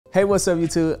Hey, what's up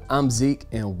YouTube? I'm Zeke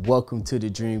and welcome to the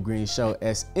Dream Green Show.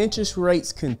 As interest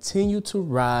rates continue to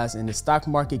rise and the stock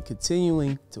market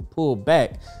continuing to pull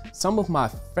back, some of my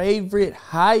favorite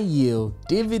high yield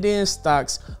dividend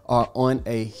stocks are on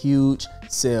a huge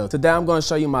sale. Today I'm going to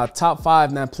show you my top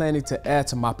 5 that I'm planning to add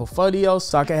to my portfolio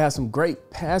so I can have some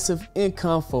great passive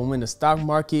income for when the stock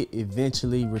market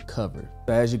eventually recovers.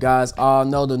 So as you guys all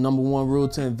know, the #1 rule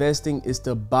to investing is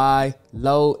to buy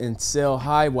low and sell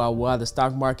high. While the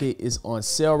stock market is on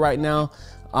sale right now,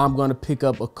 I'm going to pick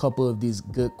up a couple of these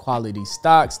good quality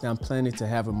stocks that I'm planning to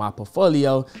have in my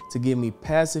portfolio to give me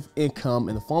passive income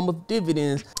in the form of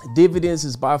dividends. Dividends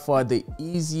is by far the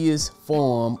easiest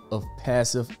form of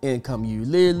passive income. You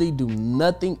literally do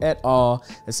nothing at all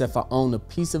except for own a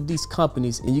piece of these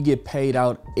companies and you get paid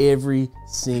out every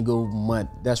single month.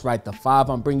 That's right, the 5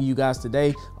 I'm bringing you guys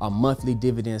today are monthly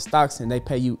dividend stocks and they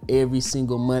pay you every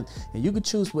single month. And you can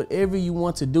choose whatever you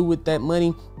want to do with that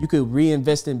money. You could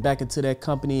reinvest it back into that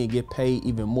company and get paid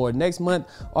even more next month,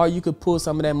 or you could pull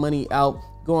some of that money out,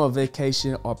 go on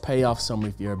vacation, or pay off some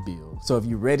of your bills. So if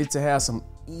you're ready to have some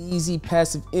easy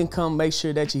passive income, make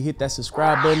sure that you hit that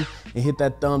subscribe button and hit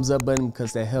that thumbs up button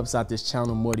because that helps out this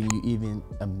channel more than you even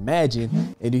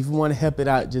imagine. And if you want to help it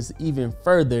out just even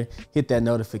further, hit that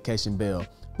notification bell.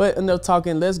 But enough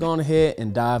talking, let's go on ahead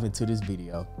and dive into this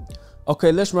video.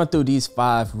 Okay, let's run through these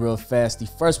 5 real fast. The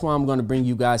first one I'm going to bring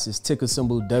you guys is ticker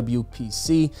symbol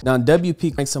WPC. Now,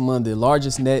 WP ranks among the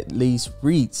largest net lease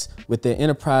REITs with their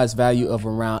enterprise value of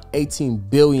around $18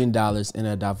 billion in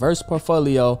a diverse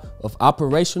portfolio of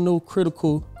operational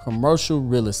critical commercial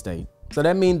real estate. So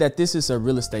that means that this is a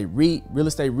real estate REIT. Real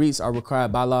estate REITs are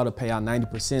required by law to pay out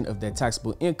 90% of their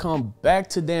taxable income back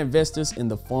to their investors in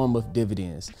the form of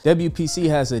dividends. WPC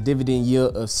has a dividend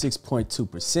yield of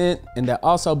 6.2%, and they've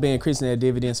also been increasing their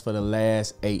dividends for the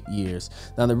last 8 years.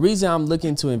 Now, the reason I'm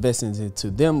looking to invest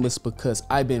into them is because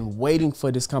I've been waiting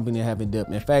for this company to have a dip.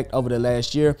 In fact, over the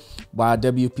last year, while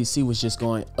WPC was just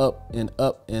going up and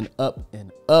up and up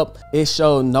and up, it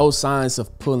showed no signs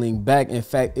of pulling back. In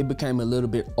fact, it became a little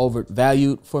bit overvalued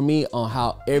for me on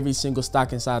how every single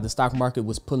stock inside the stock market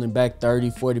was pulling back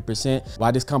 30–40%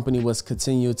 while this company was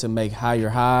continuing to make higher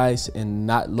highs and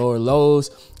not lower lows.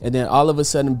 And then all of a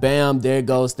sudden, bam, there it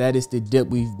goes. That is the dip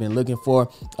we've been looking for.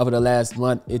 Over the last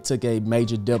month, it took a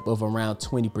major dip of around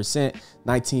 20%,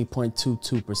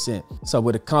 19.22%. So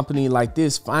with a company like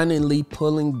this finally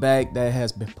pulling back that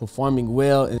has been performing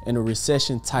well in a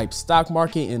recession type stock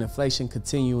market and inflation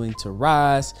continuing to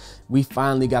rise, we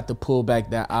finally got the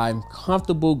pullback that I'm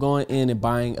comfortable going in and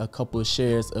buying a couple of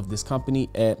shares of this company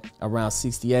at around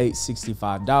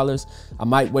 $68–65. I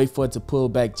might wait for it to pull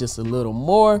back just a little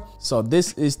more. So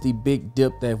this is the big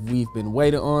dip that we've been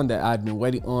waiting on, that I've been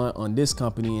waiting on this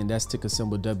company, and that's ticker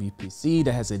symbol WPC,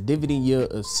 that has a dividend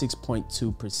yield of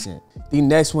 6.2%. The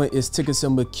next one is ticker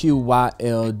symbol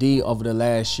QYLD. Over the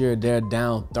last year, they're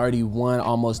down 31,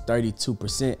 almost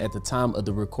 32% at the time of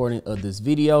the recording of this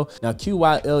video. Now,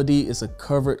 QYLD is a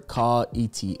covered call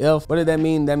ETF. What does that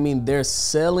mean? That means they're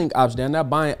selling options. They're not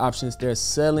buying options. They're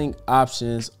selling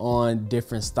options on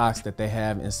different stocks that they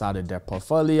have inside of their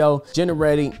portfolio,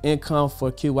 generating income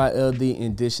for QYLD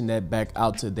and dishing that back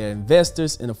out to their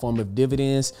investors in the form of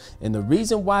dividends. And the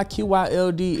reason why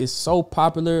QYLD is so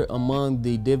popular among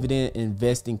the dividend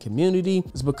investing community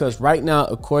is because right now,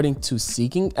 according to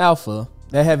Seeking Alpha,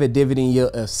 they have a dividend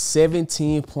yield of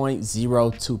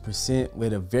 17.02%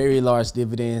 with a very large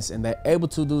dividends, and they're able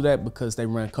to do that because they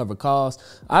run covered calls.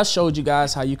 I showed you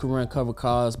guys how you can run covered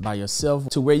calls by yourself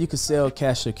to where you can sell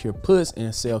cash secure puts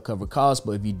and sell covered calls.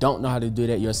 But if you don't know how to do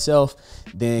that yourself,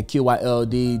 then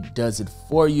QYLD does it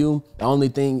for you. The only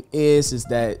thing is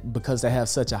that because they have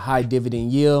such a high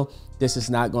dividend yield, this is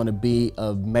not going to be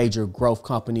a major growth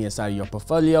company inside of your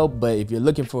portfolio. But if you're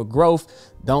looking for growth,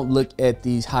 don't look at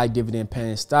these high dividend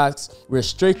paying stocks. We're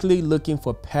strictly looking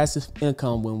for passive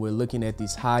income when we're looking at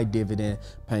these high dividend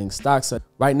paying stocks. So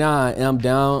right now, I am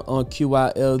down on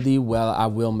QYLD. Well, I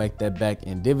will make that back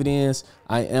in dividends.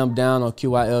 I am down on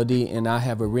QYLD, and I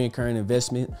have a recurring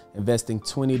investment, investing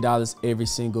 $20 every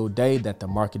single day that the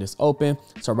market is open.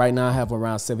 So right now I have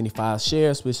around 75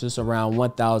 shares, which is around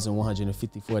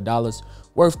 $1,154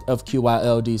 worth of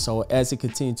QYLD. So as it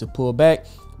continues to pull back,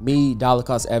 me dollar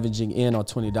cost averaging in on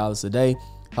 $20 a day,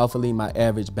 hopefully my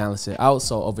average balance it out.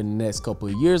 So over the next couple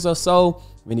of years or so,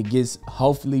 when it gets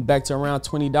hopefully back to around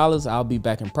 $20, I'll be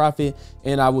back in profit,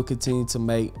 and I will continue to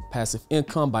make passive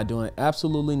income by doing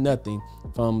absolutely nothing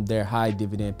from their high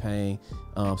dividend paying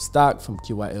stock from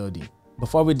QYLD.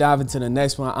 Before we dive into the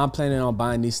next one, I'm planning on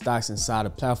buying these stocks inside a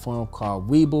platform called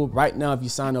Webull. Right now, if you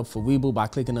sign up for Webull by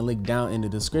clicking the link down in the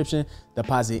description,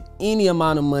 deposit any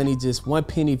amount of money, just 1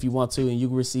 penny if you want to, and you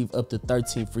can receive up to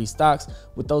 13 free stocks.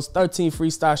 With those 13 free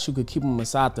stocks, you could keep them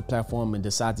inside the platform and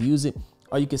decide to use it,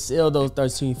 or you can sell those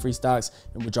 13 free stocks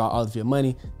and withdraw all of your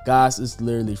money. Guys, it's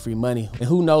literally free money. And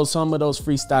who knows, some of those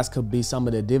free stocks could be some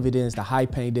of the dividends, the high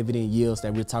paying dividend yields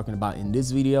that we're talking about in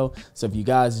this video. So if you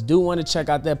guys do want to check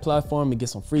out that platform and get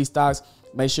some free stocks,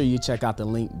 make sure you check out the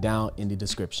link down in the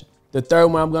description. The third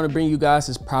one I'm going to bring you guys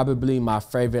is probably my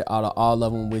favorite out of all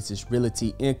of them, which is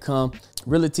Realty Income.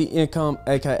 Realty Income,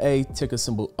 aka ticker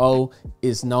symbol O,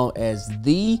 is known as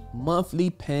the monthly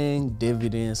paying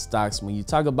dividend stocks. When you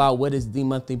talk about what is the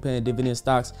monthly paying dividend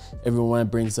stocks, everyone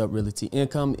brings up Realty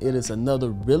Income. It is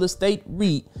another real estate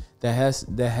REIT that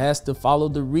has to follow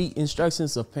the REIT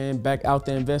instructions of paying back out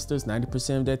their investors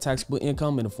 90% of their taxable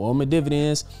income in the form of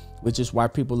dividends, which is why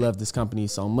people love this company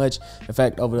so much. In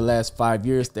fact, over the last 5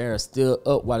 years, they are still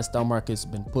up while the stock market's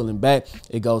been pulling back.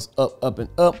 It goes up, up, and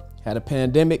up. Had a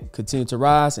pandemic, continued to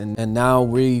rise, and now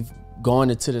we've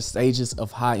gone into the stages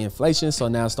of high inflation. So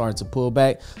now it's starting to pull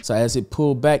back. So as it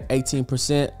pulled back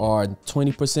 18% or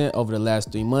 20% over the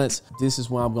last 3 months, this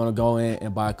is when I'm going to go in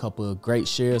and buy a couple of great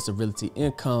shares of Realty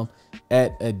Income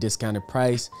at a discounted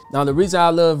price. Now, the reason I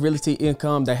love Realty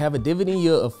Income, they have a dividend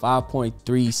yield of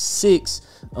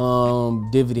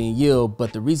 5.36 dividend yield.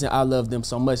 But the reason I love them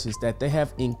so much is that they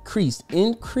have increased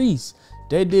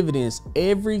their dividends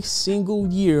every single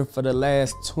year for the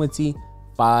last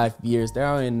 25 years. They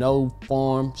are in no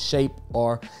form, shape,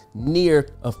 or near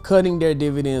of cutting their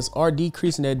dividends or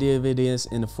decreasing their dividends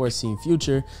in the foreseen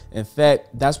future. In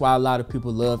fact, that's why a lot of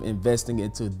people love investing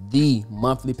into the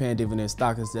monthly paying dividend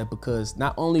stock, is that because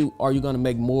not only are you going to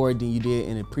make more than you did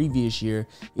in the previous year,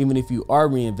 even if you are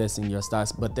reinvesting your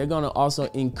stocks, but they're going to also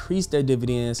increase their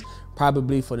dividends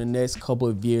probably for the next couple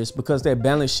of years, because their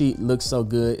balance sheet looks so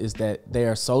good, is that they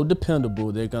are so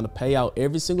dependable. They're going to pay out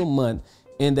every single month,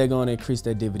 and they're going to increase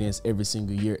their dividends every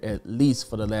single year, at least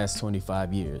for the last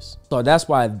 25 years. So that's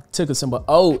why ticker symbol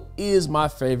O is my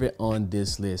favorite on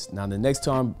this list. Now, the next two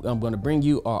I'm going to bring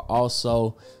you are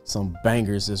also some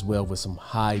bangers as well, with some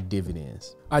high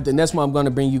dividends. All right, the next one I'm going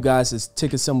to bring you guys is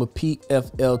ticker symbol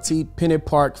PFLT,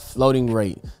 PennantPark Floating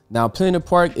Rate. Now,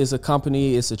 PennantPark is a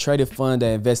company, it's a traded fund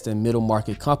that invests in middle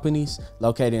market companies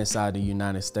located inside the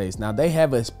United States. Now, they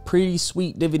have a pretty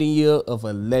sweet dividend yield of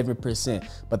 11%.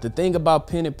 But the thing about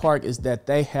PennantPark is that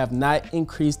they have not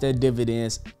increased their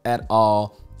dividends at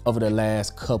all over the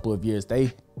last couple of years.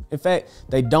 In fact,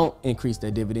 they don't increase their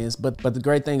dividends, but the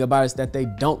great thing about it is that they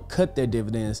don't cut their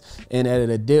dividends. And at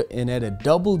a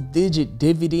double-digit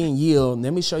dividend yield,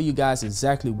 let me show you guys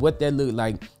exactly what that looked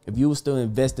like if you were still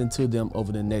investing into them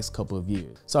over the next couple of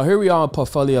years. So here we are on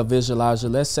Portfolio Visualizer.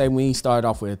 Let's say we started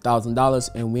off with $1,000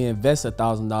 and we invest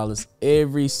 $1,000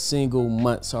 every single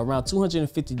month, so around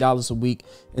 $250 a week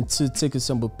into ticker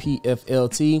symbol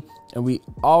PFLT. And we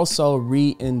also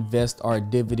reinvest our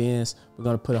dividends. We're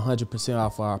going to put 100%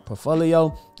 off our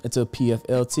portfolio into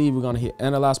PFLT. We're going to hit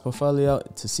Analyze Portfolio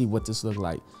to see what this looks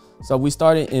like. So we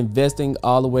started investing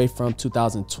all the way from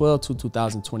 2012 to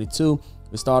 2022.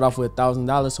 We start off with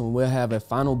 $1,000, and we'll have a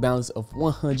final balance of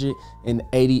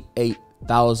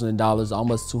 $188,000,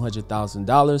 almost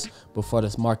 $200,000 before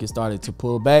this market started to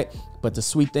pull back. But the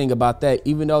sweet thing about that,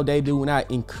 even though they do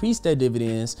not increase their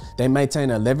dividends, they maintain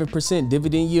 11%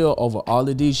 dividend yield over all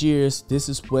of these years. This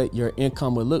is what your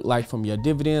income would look like from your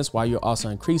dividends while you're also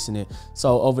increasing it.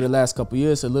 So over the last couple of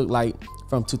years, it looked like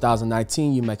from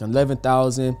 2019, you make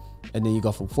 11,000, and then you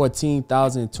go from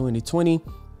 14,000 in 2020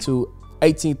 to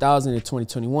 18,000 in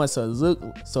 2021. So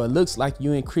it looks like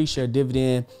you increase your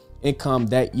dividend income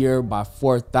that year by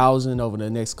 4,000 over the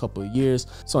next couple of years.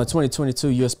 So in 2022,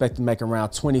 you expect to make around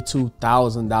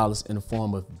 $22,000 in the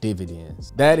form of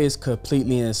dividends. That is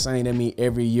completely insane. I mean,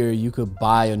 every year you could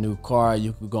buy a new car,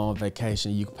 you could go on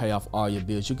vacation, you could pay off all your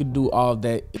bills. You could do all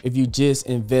that if you just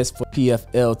invest for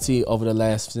PFLT over the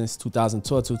last, since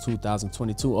 2012 to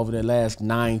 2022, over the last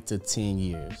 9 to 10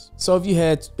 years. So if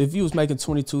you was making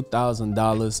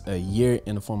 $22,000 a year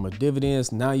in the form of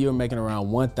dividends, now you're making around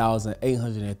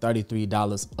 $1,833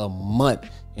 a month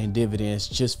in dividends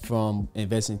just from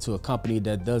investing to a company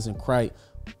that doesn't quite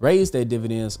raise their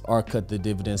dividends or cut the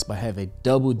dividends, but have a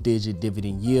double-digit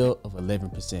dividend yield of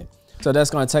 11%. So that's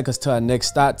going to take us to our next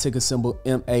stock, ticker symbol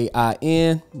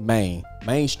MAIN,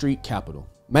 Main Street Capital.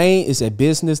 Maine is a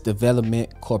business development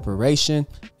corporation.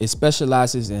 It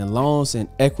specializes in loans and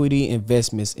equity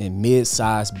investments in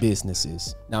mid-sized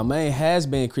businesses. Now, Maine has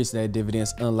been increasing their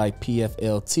dividends, unlike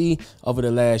PFLT. Over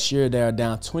the last year, they are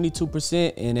down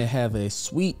 22%, and they have a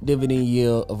sweet dividend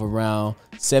yield of around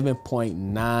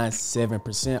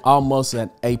 7.97%, almost an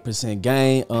 8%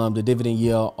 gain. The dividend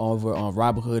yield over on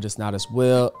Robinhood is not as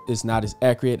well. It's not as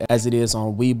accurate as it is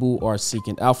on Webull or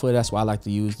Seeking Alpha. That's why I like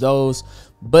to use those.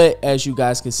 But as you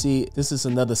guys can see, this is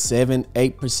another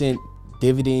 7-8%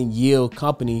 dividend yield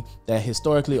company that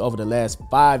historically over the last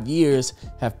 5 years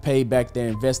have paid back their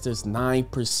investors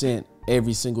 9%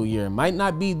 every single year. It might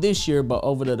not be this year, but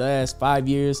over the last 5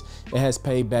 years, it has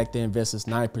paid back their investors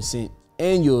 9%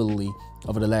 annually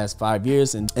over the last 5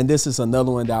 years. And this is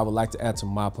another one that I would like to add to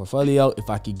my portfolio if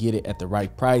I could get it at the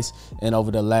right price. And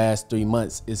over the last 3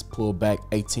 months, it's pulled back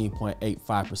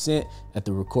 18.85% at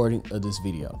the recording of this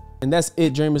video. And that's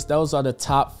it, dreamers. Those are the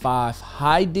top 5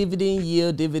 high dividend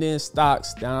yield dividend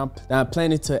stocks that I'm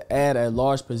planning to add a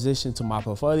large position to my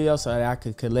portfolio so that I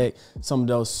could collect some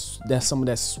of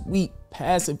that sweet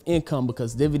passive income,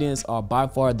 because dividends are by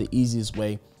far the easiest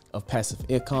way of passive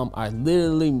income. I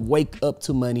literally wake up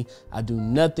to money. I do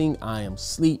nothing. I am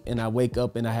asleep and I wake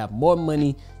up and I have more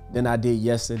money than I did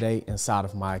yesterday inside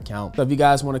of my account. So if you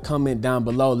guys want to comment down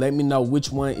below, let me know which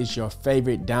one is your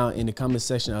favorite down in the comment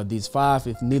section of these 5.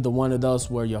 If neither one of those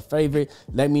were your favorite,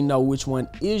 let me know which one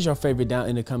is your favorite down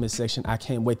in the comment section. I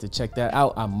can't wait to check that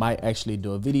out. I might actually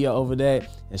do a video over that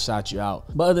and shout you out.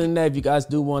 But other than that, if you guys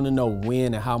do want to know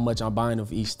when and how much I'm buying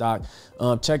of each stock,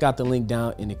 check out the link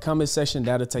down in the comment section.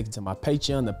 That'll take you to my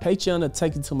Patreon. The Patreon will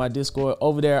take you to my Discord.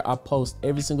 Over there, I post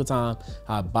every single time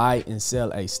I buy and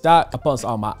sell a stock. I post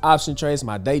all my option trades,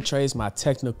 my day trades, my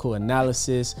technical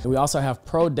analysis. And we also have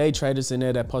pro day traders in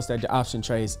there that post their option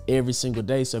trades every single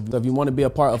day. So if you want to be a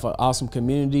part of an awesome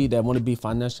community that want to be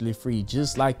financially free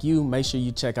just like you, make sure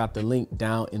you check out the link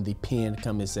down in the pinned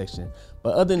comment section.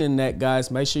 But other than that, guys,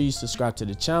 make sure you subscribe to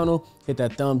the channel, hit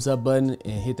that thumbs up button,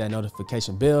 and hit that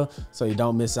notification bell so you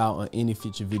don't miss out on any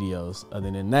future videos.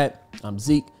 Other than that, I'm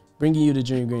Zeke, bringing you the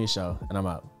Dream Green Show, and I'm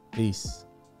out. Peace.